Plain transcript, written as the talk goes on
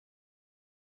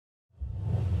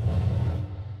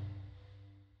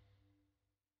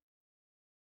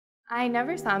I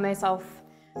never saw myself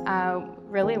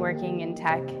really working in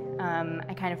tech.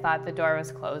 I kind of thought the door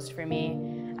was closed for me.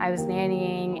 I was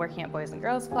nannying, working at Boys and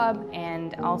Girls Club,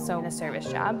 and also in a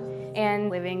service job, and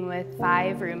living with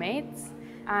 5 roommates.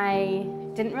 I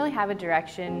didn't really have a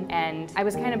direction, and I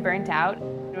was kind of burnt out.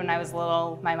 When I was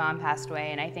little, my mom passed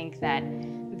away, and I think that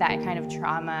kind of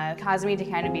trauma caused me to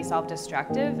kind of be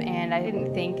self-destructive, and I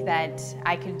didn't think that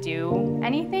I could do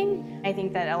anything. I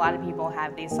think that a lot of people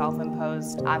have these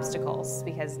self-imposed obstacles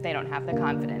because they don't have the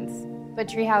confidence. But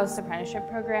Treehouse Apprenticeship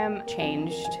Program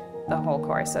changed the whole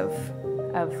course of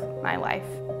my life.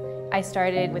 I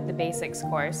started with the basics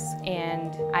course,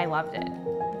 and I loved it.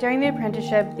 During the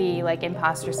apprenticeship, the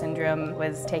imposter syndrome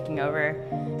was taking over.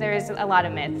 There's a lot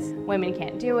of myths. Women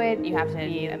can't do it, you have to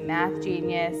be a math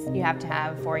genius, you have to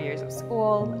have 4 years of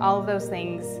school. All of those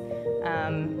things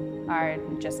are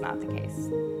just not the case.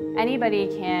 Anybody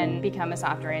can become a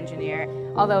software engineer,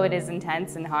 although it is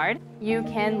intense and hard. You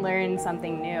can learn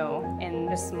something new in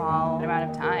a small amount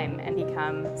of time and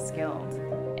become skilled.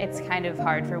 It's kind of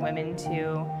hard for women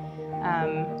to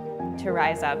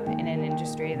rise up in an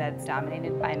industry that's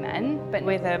dominated by men, but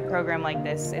with a program like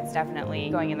this, it's definitely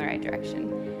going in the right direction.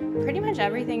 Pretty much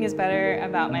everything is better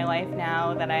about my life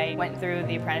now that I went through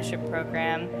the apprenticeship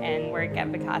program and work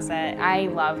at Vacasa. I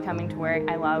love coming to work.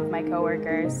 I love my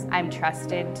coworkers. I'm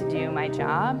trusted to do my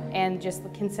job and just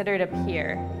considered a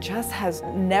peer. Jess has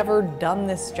never done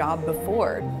this job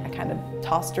before. I kind of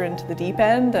tossed her into the deep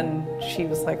end and she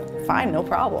was like, fine, no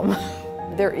problem.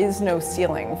 There is no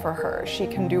ceiling for her. She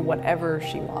can do whatever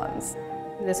she wants.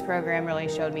 This program really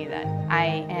showed me that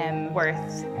I am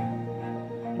worth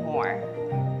more.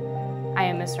 I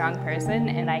am a strong person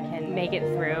and I can make it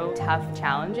through tough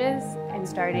challenges. I'm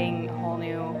starting a whole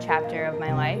new chapter of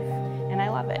my life and I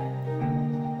love it.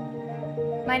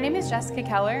 My name is Jessica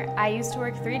Keller. I used to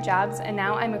work 3 jobs and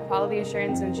now I'm a quality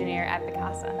assurance engineer at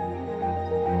Vacasa.